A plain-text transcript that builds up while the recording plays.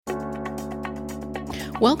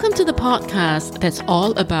Welcome to the podcast that's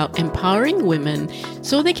all about empowering women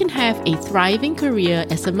so they can have a thriving career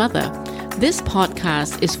as a mother. This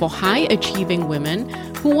podcast is for high-achieving women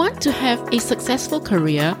who want to have a successful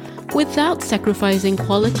career without sacrificing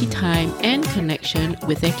quality time and connection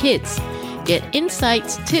with their kids. Get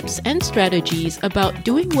insights, tips, and strategies about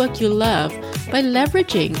doing work you love by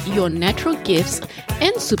leveraging your natural gifts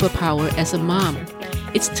and superpower as a mom.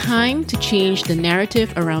 It's time to change the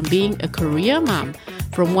narrative around being a career mom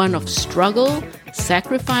from one of struggle,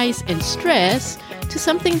 sacrifice, and stress to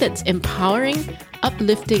something that's empowering,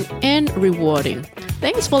 uplifting, and rewarding.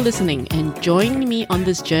 Thanks for listening and joining me on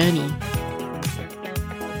this journey.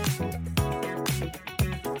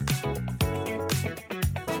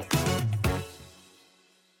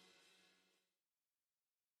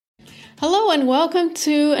 Hello and welcome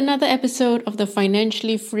to another episode of the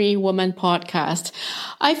Financially Free Woman podcast.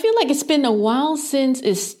 I feel like it's been a while since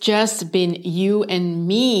it's just been you and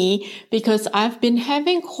me because I've been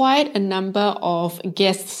having quite a number of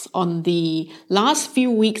guests on the last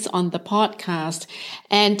few weeks on the podcast.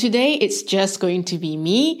 And today it's just going to be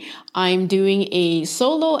me. I'm doing a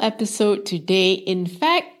solo episode today. In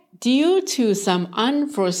fact, due to some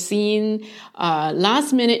unforeseen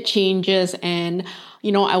last minute changes and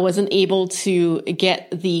I wasn't able to get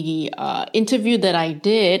the interview that I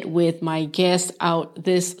did with my guest out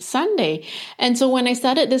this Sunday. And so when I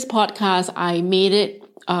started this podcast, I made it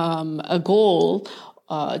a goal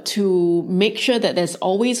to make sure that there's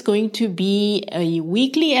always going to be a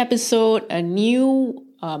weekly episode, a new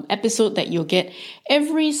episode that you'll get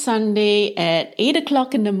every Sunday at 8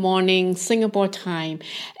 o'clock in the morning, Singapore time.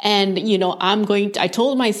 And, I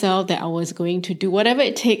told myself that I was going to do whatever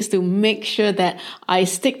it takes to make sure that I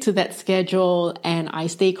stick to that schedule and I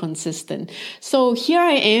stay consistent. So here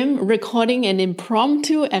I am recording an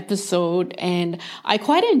impromptu episode and I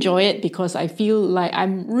quite enjoy it because I feel like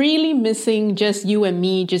I'm really missing just you and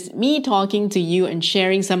me, just me talking to you and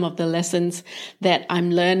sharing some of the lessons that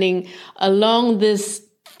I'm learning along this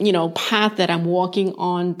path that I'm walking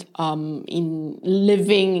on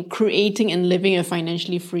in creating and living a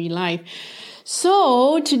financially free life.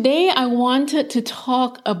 So today I wanted to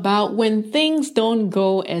talk about when things don't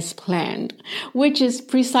go as planned, which is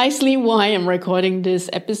precisely why I'm recording this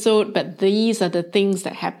episode. But these are the things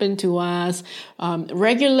that happen to us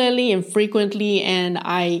regularly and frequently. And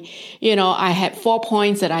I had 4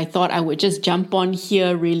 points that I thought I would just jump on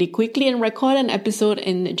here really quickly and record an episode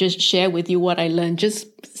and just share with you what I learned just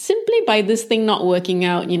simply by this thing not working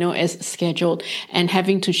out, as scheduled and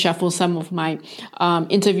having to shuffle some of my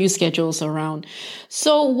interview schedules around.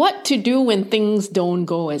 So what to do when things don't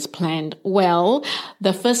go as planned? Well,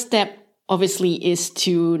 the first step obviously is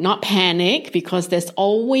to not panic because there's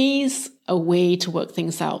always a way to work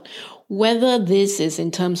things out. Whether this is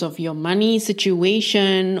in terms of your money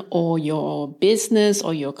situation or your business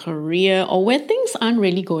or your career or where things aren't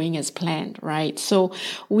really going as planned, right? So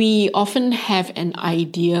we often have an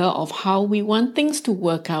idea of how we want things to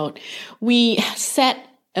work out. We set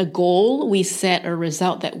a goal, we set a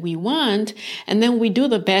result that we want, and then we do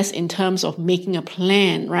the best in terms of making a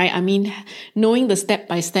plan, right? I mean, knowing the step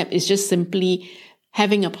by step is just simply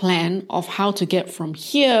having a plan of how to get from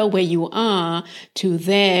here where you are to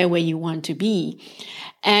there where you want to be.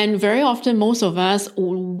 And very often, most of us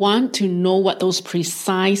want to know what those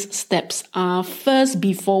precise steps are first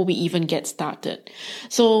before we even get started.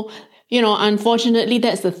 So, unfortunately,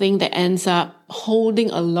 that's the thing that ends up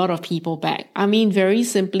holding a lot of people back. I mean, very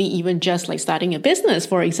simply, even just like starting a business,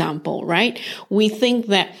 for example, right? We think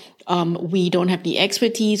that we don't have the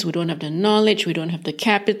expertise, we don't have the knowledge, we don't have the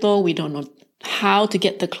capital, we don't know how to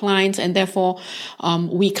get the clients, and therefore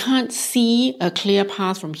we can't see a clear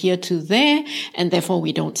path from here to there, and therefore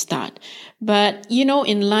we don't start. But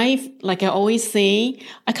in life, like I always say,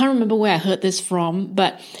 I can't remember where I heard this from,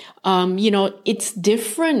 but it's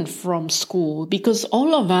different from school because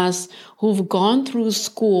all of us who've gone through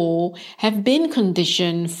school have been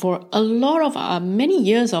conditioned for a lot of many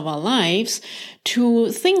years of our lives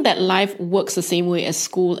to think that life works the same way as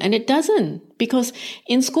school, and it doesn't. Because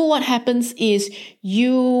in school, what happens is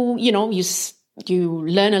you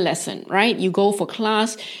learn a lesson, right? You go for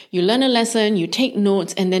class, you learn a lesson, you take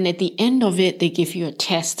notes, and then at the end of it, they give you a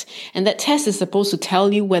test. And that test is supposed to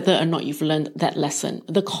tell you whether or not you've learned that lesson,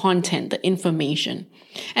 the content, the information.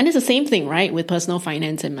 And it's the same thing, right? With personal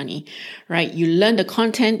finance and money, right? You learn the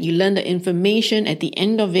content, you learn the information. At the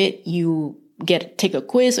end of it, you take a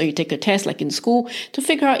quiz or you take a test like in school to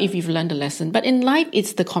figure out if you've learned a lesson. But in life,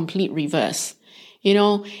 it's the complete reverse.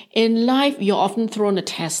 In life, you're often thrown a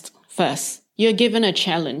test first. You're given a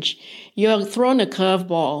challenge. You're thrown a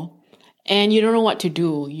curveball. and you don't know what to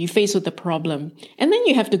do. You face with the problem. And then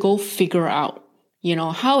you have to go figure out,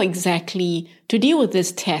 how exactly to deal with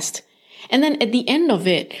this test. And then at the end of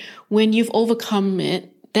it, when you've overcome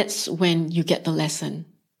it, that's when you get the lesson,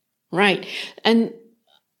 right? And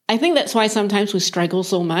I think that's why sometimes we struggle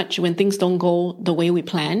so much when things don't go the way we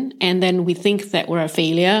plan. And then we think that we're a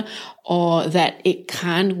failure or that it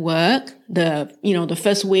can't work. The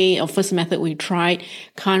first way or first method we tried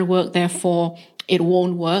can't work. Therefore, it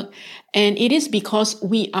won't work. And it is because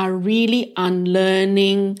we are really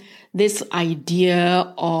unlearning this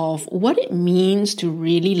idea of what it means to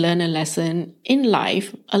really learn a lesson in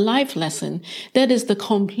life, a life lesson that is the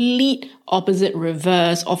complete opposite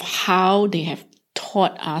reverse of how they have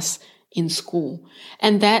taught us in school.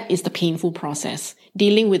 And that is the painful process.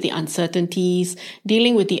 Dealing with the uncertainties,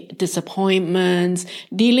 dealing with the disappointments,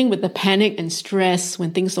 dealing with the panic and stress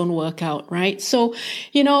when things don't work out, right? So,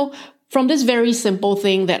 from this very simple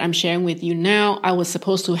thing that I'm sharing with you now, I was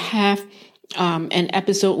supposed to have an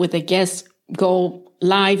episode with a guest go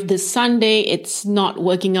live this Sunday. It's not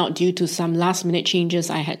working out due to some last minute changes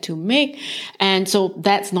I had to make. And so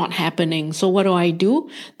that's not happening. So what do?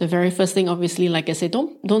 The very first thing, obviously, like I said,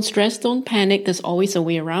 don't stress, don't panic. There's always a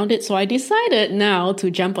way around it. So I decided now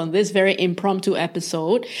to jump on this very impromptu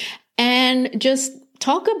episode and just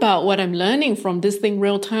talk about what I'm learning from this thing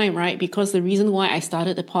real time, right? Because the reason why I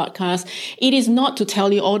started the podcast, it is not to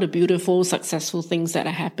tell you all the beautiful, successful things that are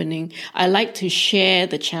happening. I like to share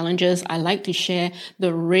the challenges. I like to share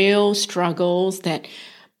the real struggles that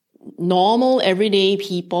normal, everyday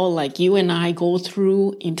people like you and I go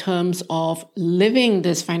through in terms of living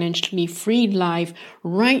this financially free life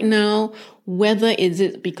right now, whether is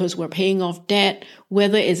it because we're paying off debt,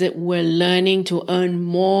 whether is it we're learning to earn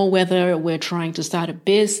more, whether we're trying to start a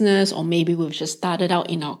business, or maybe we've just started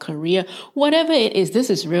out in our career, whatever it is,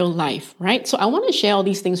 this is real life, right? So I want to share all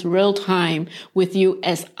these things real time with you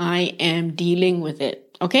as I am dealing with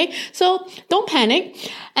it. Okay. So don't panic.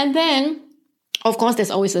 And then, of course,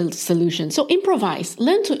 there's always a solution. So improvise,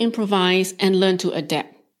 learn to improvise and learn to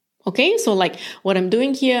adapt. Okay. So like what I'm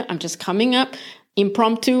doing here, I'm just coming up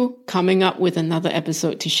with another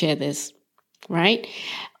episode to share this, right?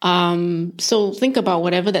 So think about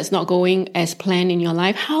whatever that's not going as planned in your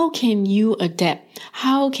life. How can you adapt?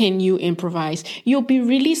 How can you improvise? You'll be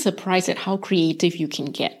really surprised at how creative you can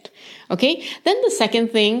get. Okay. Then the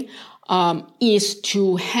second thing, is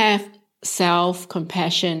to have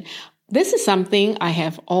self-compassion. This is something I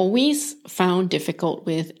have always found difficult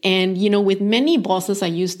with. And, with many bosses I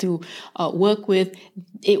used to work with,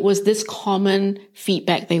 it was this common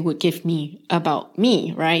feedback they would give me about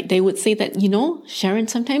me, right? They would say that, Sharon,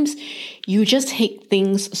 sometimes you just take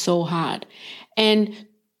things so hard. And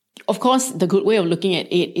of course, the good way of looking at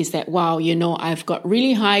it is that, wow, I've got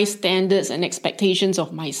really high standards and expectations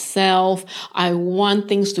of myself. I want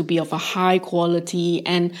things to be of a high quality.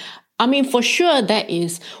 And for sure, that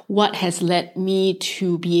is what has led me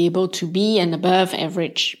to be able to be an above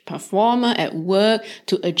average performer at work,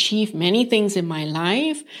 to achieve many things in my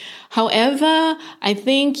life. However, I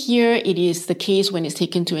think here it is the case when it's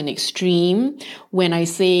taken to an extreme. When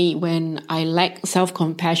I lack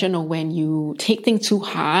self-compassion or when you take things too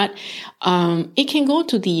hard, it can go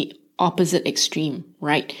to the opposite extreme,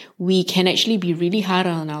 right? We can actually be really hard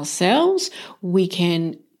on ourselves. We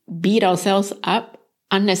can beat ourselves up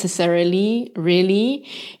unnecessarily, really.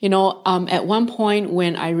 At one point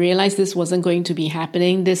when I realized this wasn't going to be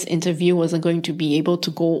happening, this interview wasn't going to be able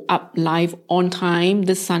to go up live on time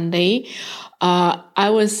this Sunday, I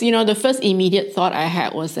was, the first immediate thought I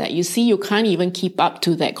had was that, you can't even keep up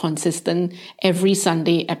to that consistent every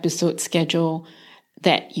Sunday episode schedule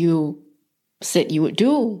that you said you would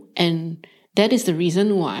do. And that is the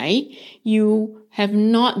reason why you have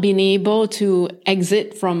not been able to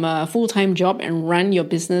exit from a full-time job and run your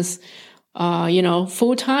business,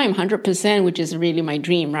 full-time, 100%, which is really my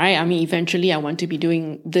dream, right? Eventually I want to be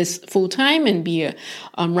doing this full-time and be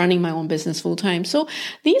running my own business full-time. So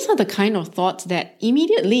these are the kind of thoughts that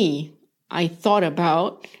immediately I thought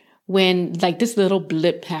about when this little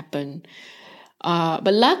blip happened.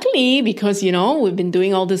 But luckily, because, we've been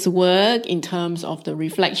doing all this work in terms of the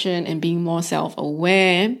reflection and being more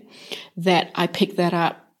self-aware, that I picked that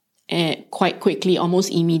up quite quickly, almost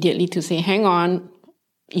immediately, to say, hang on.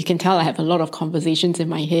 You can tell I have a lot of conversations in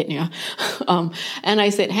my head, yeah. And I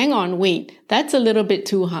said, hang on, wait, that's a little bit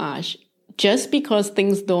too harsh. Just because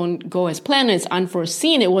things don't go as planned, it's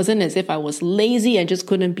unforeseen. It wasn't as if I was lazy. I just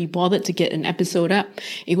couldn't be bothered to get an episode up.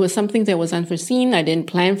 It was something that was unforeseen. I didn't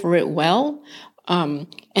plan for it well.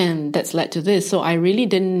 And that's led to this. So I really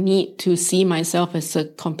didn't need to see myself as a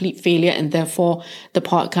complete failure, and therefore the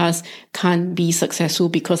podcast can't be successful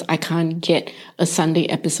because I can't get a Sunday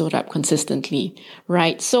episode up consistently,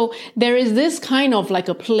 right? So there is this kind of like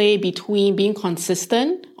a play between being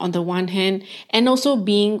consistent on the one hand and also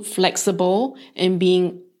being flexible and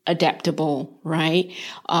being adaptable, right?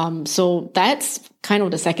 So that's kind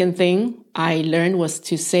of the second thing I learned, was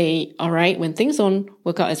to say, all right, when things don't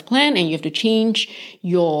work out as planned and you have to change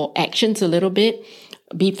your actions a little bit,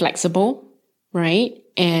 be flexible, right?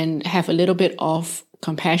 And have a little bit of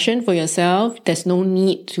compassion for yourself. There's no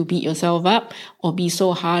need to beat yourself up or be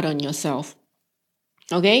so hard on yourself.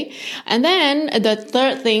 Okay. And then the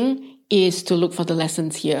third thing is to look for the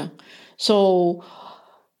lessons here. So,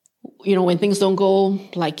 when things don't go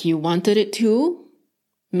like you wanted it to,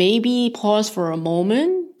 maybe pause for a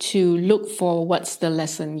moment to look for what's the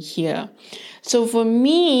lesson here. So for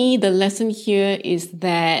me, the lesson here is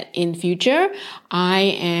that in future, I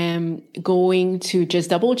am going to just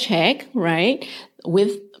double check, right,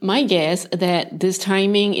 with my guests that this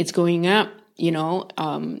timing is going up,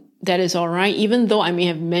 that is all right. Even though I may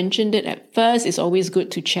have mentioned it at first, it's always good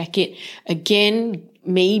to check it again,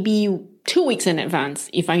 maybe 2 weeks in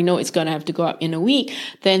advance. If I know it's going to have to go up in a week,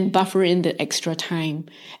 then buffer in the extra time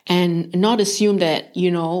and not assume that,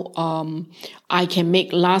 I can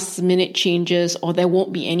make last minute changes or there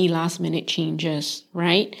won't be any last minute changes,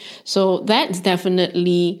 right? So that's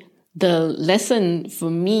definitely the lesson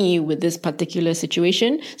for me with this particular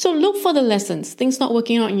situation. So look for the lessons. Things not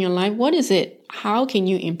working out in your life. What is it? How can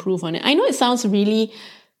you improve on it? I know it sounds really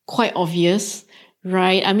quite obvious,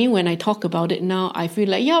 right? I mean, when I talk about it now, I feel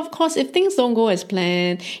like, yeah, of course, if things don't go as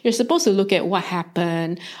planned, you're supposed to look at what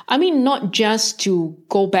happened. I mean, not just to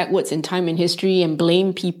go backwards in time in history and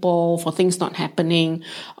blame people for things not happening,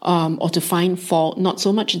 or to find fault, not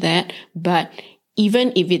so much that, but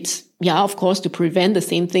even if it's, of course, to prevent the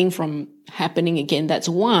same thing from happening again, that's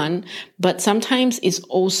one. But sometimes it's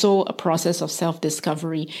also a process of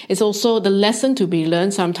self-discovery. It's also the lesson to be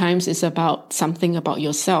learned sometimes is about something about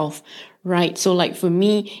yourself, right? So like for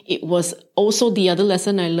me, it was also the other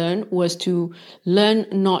lesson I learned was to learn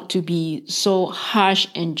not to be so harsh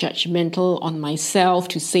and judgmental on myself,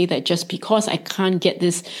 to say that just because I can't get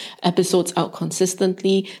these episodes out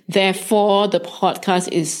consistently, therefore the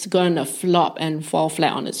podcast is going to flop and fall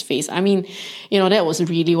flat on its face. I mean, that was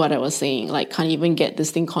really what I was saying, like can't even get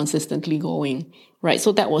this thing consistently going. Right.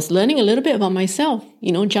 So that was learning a little bit about myself,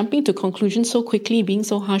 jumping to conclusions so quickly, being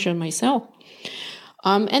so harsh on myself.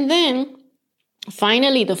 And then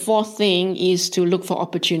finally, the fourth thing is to look for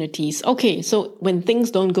opportunities. Okay, so when things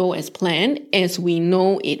don't go as planned, as we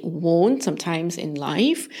know it won't sometimes in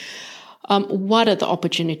life, what are the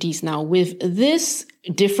opportunities now with this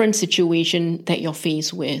different situation that you're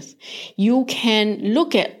faced with? You can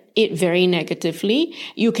look at it very negatively.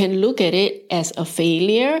 You can look at it as a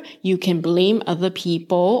failure. You can blame other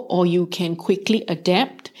people, or you can quickly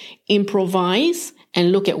adapt, improvise,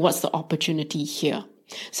 and look at what's the opportunity here.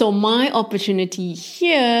 So my opportunity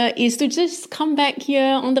here is to just come back here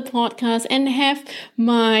on the podcast and have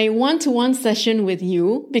my one-to-one session with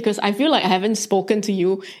you, because I feel like I haven't spoken to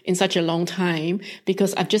you in such a long time,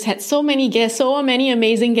 because I've just had so many guests, so many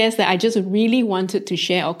amazing guests that I just really wanted to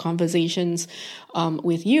share our conversations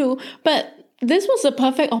with you. But this was a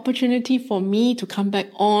perfect opportunity for me to come back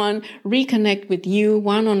on, reconnect with you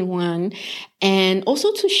one-on-one, and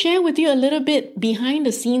also to share with you a little bit behind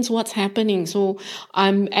the scenes what's happening. So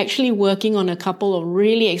I'm actually working on a couple of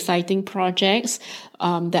really exciting projects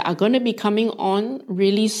that are going to be coming on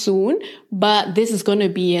really soon. But this is going to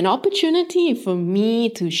be an opportunity for me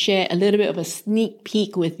to share a little bit of a sneak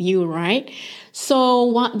peek with you, right?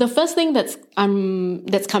 So the first thing that's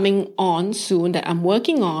coming on soon that I'm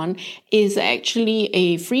working on is actually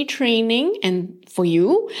a free training and for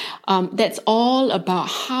you. That's all about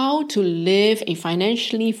how to live a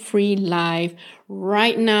financially free life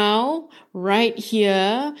right now, right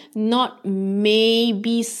here, not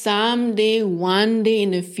maybe someday, one day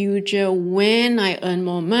in the future when I earn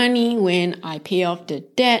more money, when I pay off the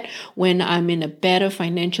debt, when I'm in a better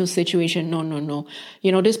financial situation. No.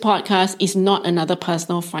 This podcast is not another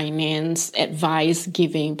personal finance advice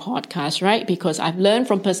giving podcast, right? Because I've learned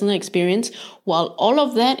from personal experience, while all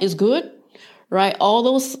of that is good, right? All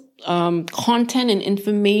those content and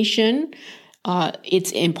information,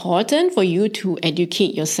 it's important for you to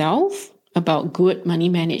educate yourself about good money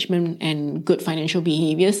management and good financial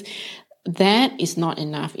behaviors. That is not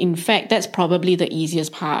enough. In fact, that's probably the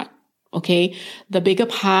easiest part, Okay. The bigger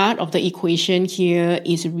part of the equation here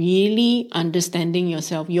is really understanding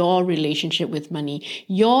yourself, your relationship with money,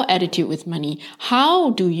 your attitude with money. How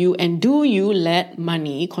do you let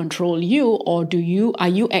money control you, or are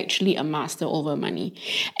you actually a master over money?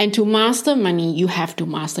 And to master money, you have to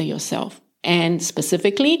master yourself. And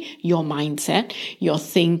specifically, your mindset, your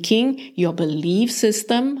thinking, your belief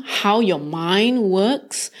system, how your mind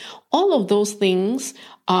works, all of those things,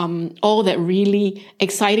 all that really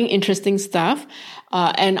exciting, interesting stuff.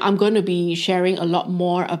 And I'm going to be sharing a lot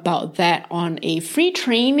more about that on a free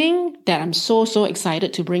training that I'm so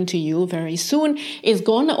excited to bring to you very soon. It's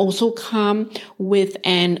going to also come with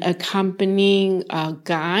an accompanying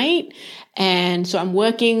guide. And so I'm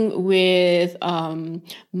working with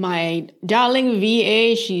my darling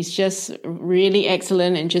VA. She's just really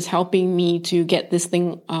excellent and just helping me to get this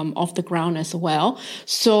thing off the ground as well.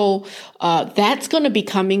 So that's going to be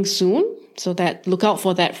coming soon. So that look out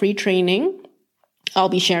for that free training. I'll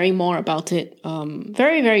be sharing more about it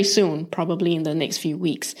very, very soon, probably in the next few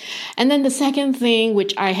weeks. And then the second thing,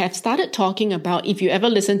 which I have started talking about, if you ever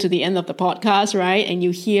listen to the end of the podcast, right, and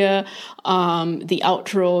you hear the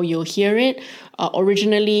outro, you'll hear it.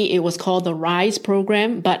 Originally, it was called the RISE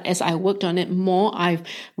program, but as I worked on it more, I've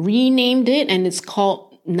renamed it, and it's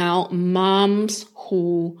called now Moms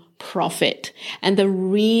Who Profit. And the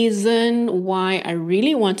reason why I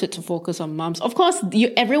really wanted to focus on moms, of course,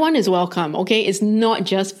 everyone is welcome. Okay. It's not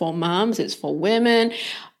just for moms. It's for women.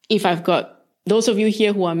 If I've got those of you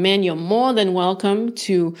here who are men, you're more than welcome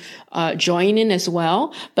to join in as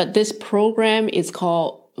well. But this program is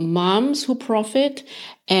called Moms Who Profit.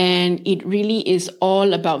 And it really is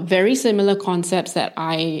all about very similar concepts that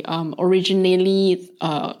I originally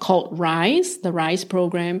called RISE, the RISE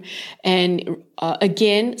program. And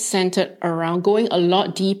again, centered around going a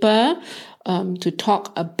lot deeper to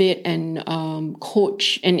talk a bit and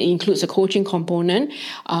coach, and it includes a coaching component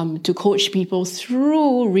to coach people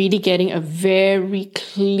through really getting a very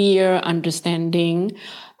clear understanding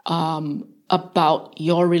about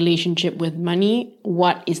your relationship with money,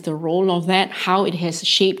 what is the role of that, how it has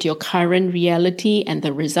shaped your current reality and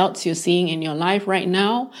the results you're seeing in your life right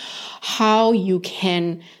now, how you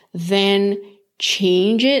can then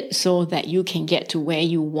change it so that you can get to where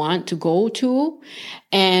you want to go to.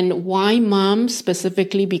 And why moms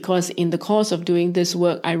specifically? Because in the course of doing this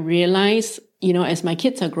work, I realized, as my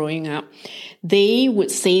kids are growing up, they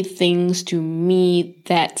would say things to me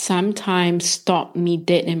that sometimes stop me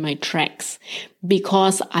dead in my tracks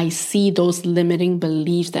because I see those limiting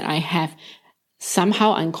beliefs that I have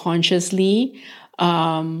somehow unconsciously,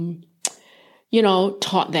 taught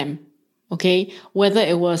them. Okay. Whether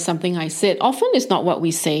it was something I said, often it's not what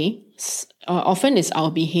we say. Often it's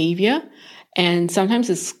our behavior. And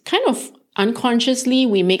sometimes it's kind of unconsciously,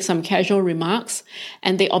 we make some casual remarks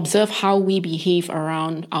and they observe how we behave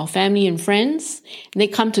around our family and friends. And they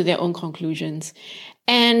come to their own conclusions.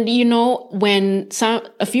 And, when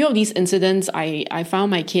a few of these incidents, I found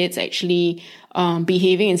my kids actually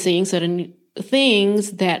behaving and saying certain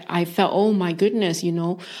things that I felt, oh my goodness,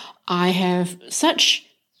 I have such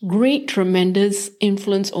great, tremendous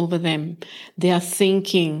influence over them, their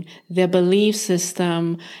thinking, their belief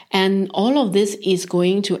system, and all of this is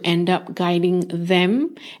going to end up guiding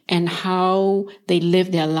them and how they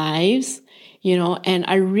live their lives, and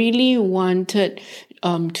I really wanted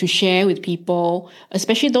to share with people,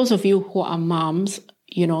 especially those of you who are moms,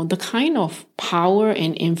 the kind of power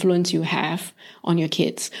and influence you have on your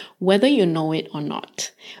kids, whether you know it or not,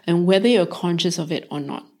 and whether you're conscious of it or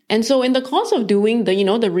not. And so in the course of doing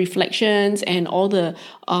the reflections and all the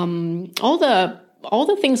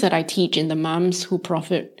things that I teach in the Moms Who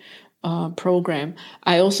Profit program,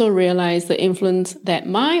 I also realized the influence that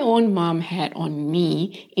my own mom had on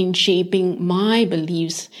me in shaping my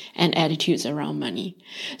beliefs and attitudes around money.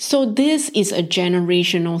 So this is a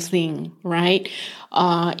generational thing, right?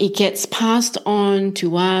 It gets passed on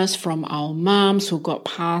to us from our moms who got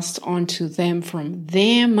passed on to them from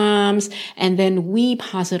their moms, and then we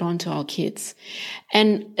pass it on to our kids.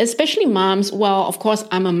 And especially moms, well, of course,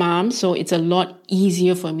 I'm a mom, so it's a lot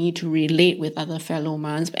easier for me to relate with other fellow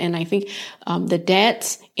moms. And I think the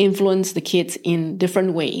dads influence the kids in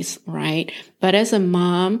different ways, right? But as a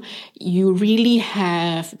mom, you really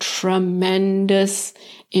have tremendous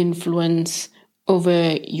influence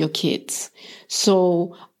over your kids.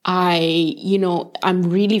 So I'm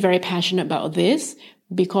really very passionate about this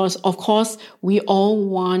because, of course, we all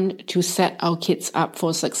want to set our kids up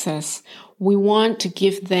for success. We want to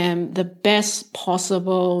give them the best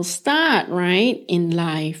possible start, right, in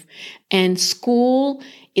life. And school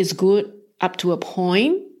is good up to a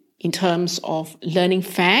point in terms of learning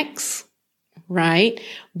facts, right?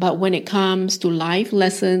 But when it comes to life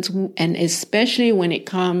lessons, and especially when it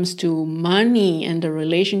comes to money and the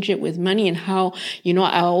relationship with money and how,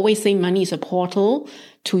 I always say money is a portal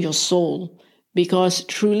to your soul, because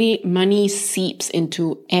truly money seeps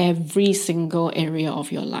into every single area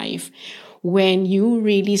of your life. When you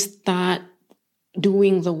really start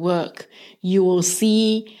doing the work, you will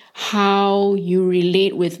see how you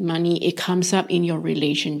relate with money. It comes up in your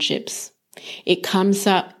relationships. It comes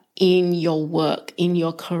up in your work, in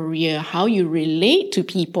your career, how you relate to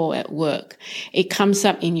people at work. It comes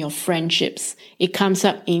up in your friendships. It comes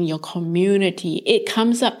up in your community. It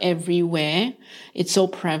comes up everywhere. It's so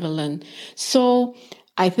prevalent. So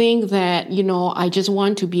I think that, I just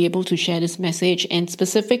want to be able to share this message. And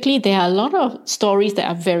specifically, there are a lot of stories that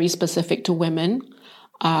are very specific to women.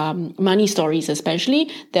 Money stories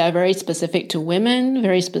especially, they are very specific to women,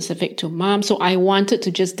 very specific to moms. So I wanted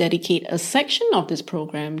to just dedicate a section of this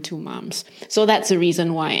program to moms. So that's the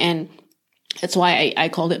reason why. And that's why I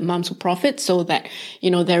called it Moms Who Profit, so that,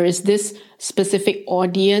 there is this specific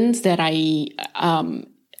audience that I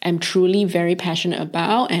am truly very passionate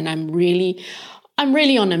about. And I'm really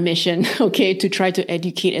on a mission, okay, to try to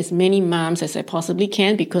educate as many moms as I possibly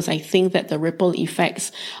can, because I think that the ripple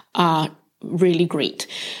effects are really great.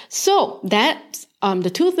 So that's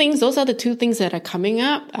those are the two things that are coming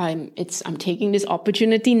up. I'm taking this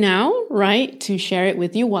opportunity now, right, to share it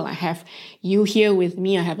with you while I have you here with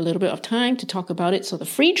me. I have a little bit of time to talk about it. So the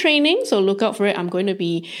free training, so look out for it. I'm going to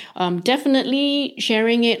be definitely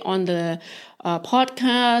sharing it on the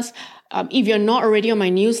podcast. If you're not already on my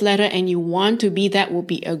newsletter and you want to be, that will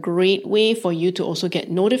be a great way for you to also get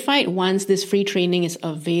notified once this free training is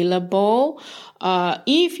available.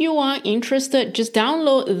 If you are interested, just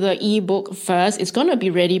download the ebook first. It's going to be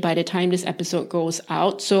ready by the time this episode goes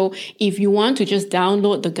out. So if you want to just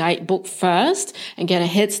download the guidebook first and get a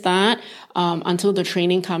head start, until the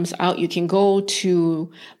training comes out, you can go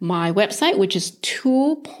to my website, which is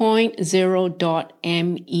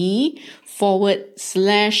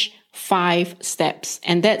 2.0.me/5 steps.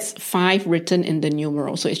 And that's 5 written in the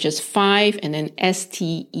numeral. So it's just 5 and then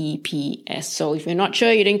STEPS. So if you're not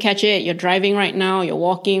sure, you didn't catch it, you're driving right now, you're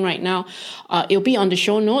walking right now, it'll be on the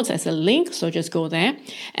show notes as a link. So just go there.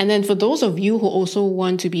 And then for those of you who also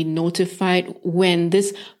want to be notified when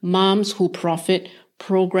this Moms Who Profit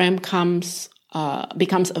program becomes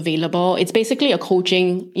available. It's basically a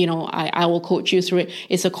coaching, I will coach you through it.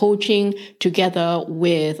 It's a coaching together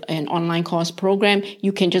with an online course program.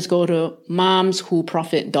 You can just go to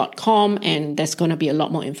momswhoprofit.com and there's going to be a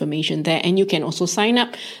lot more information there. And you can also sign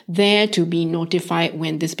up there to be notified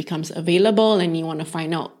when this becomes available and you want to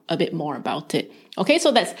find out a bit more about it. Okay,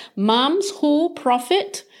 so that's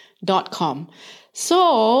momswhoprofit.com.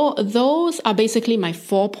 So those are basically my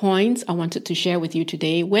 4 points I wanted to share with you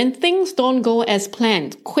today. When things don't go as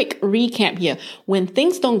planned, quick recap here. When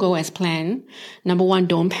things don't go as planned, number 1,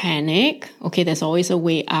 don't panic. Okay, there's always a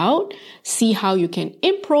way out. See how you can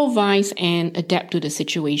improvise and adapt to the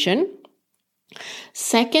situation.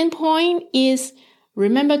 Second point is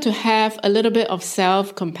remember to have a little bit of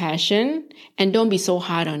self-compassion and don't be so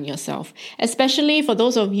hard on yourself. Especially for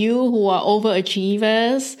those of you who are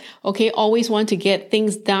overachievers, okay, always want to get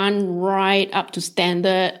things done right up to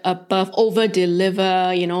standard, above,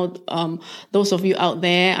 over-deliver, those of you out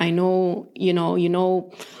there, I know, you know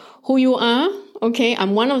who you are. Okay,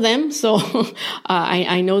 I'm one of them, so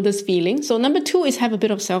I know this feeling. So number 2 is have a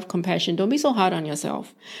bit of self-compassion. Don't be so hard on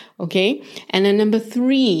yourself, okay? And then number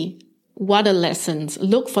 3, what are lessons?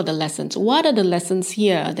 Look for the lessons. What are the lessons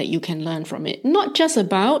here that you can learn from it? Not just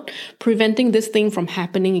about preventing this thing from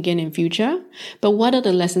happening again in future, but what are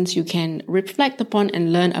the lessons you can reflect upon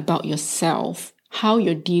and learn about yourself? How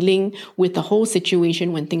you're dealing with the whole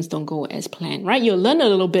situation when things don't go as planned, right? You'll learn a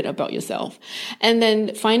little bit about yourself. And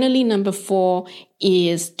then finally, number 4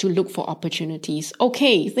 is to look for opportunities.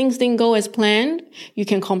 Okay, things didn't go as planned. You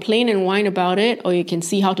can complain and whine about it, or you can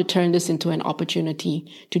see how to turn this into an opportunity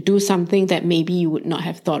to do something that maybe you would not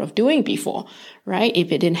have thought of doing before, right?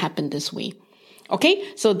 If it didn't happen this way. Okay,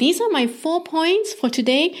 so these are my 4 points for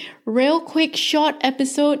today. Real quick, short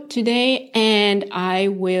episode today, and I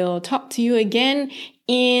will talk to you again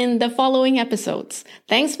in the following episodes.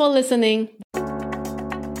 Thanks for listening.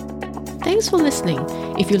 Thanks for listening.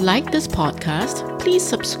 If you like this podcast, please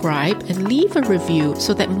subscribe and leave a review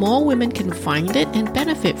so that more women can find it and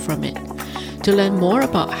benefit from it. To learn more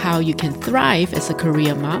about how you can thrive as a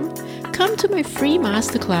career mom, come to my free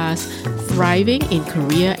masterclass, Thriving in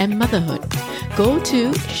Career and Motherhood. Go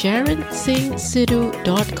to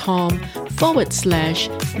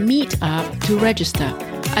SharonSinghSidhu.com/meetup to register.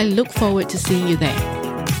 I look forward to seeing you there.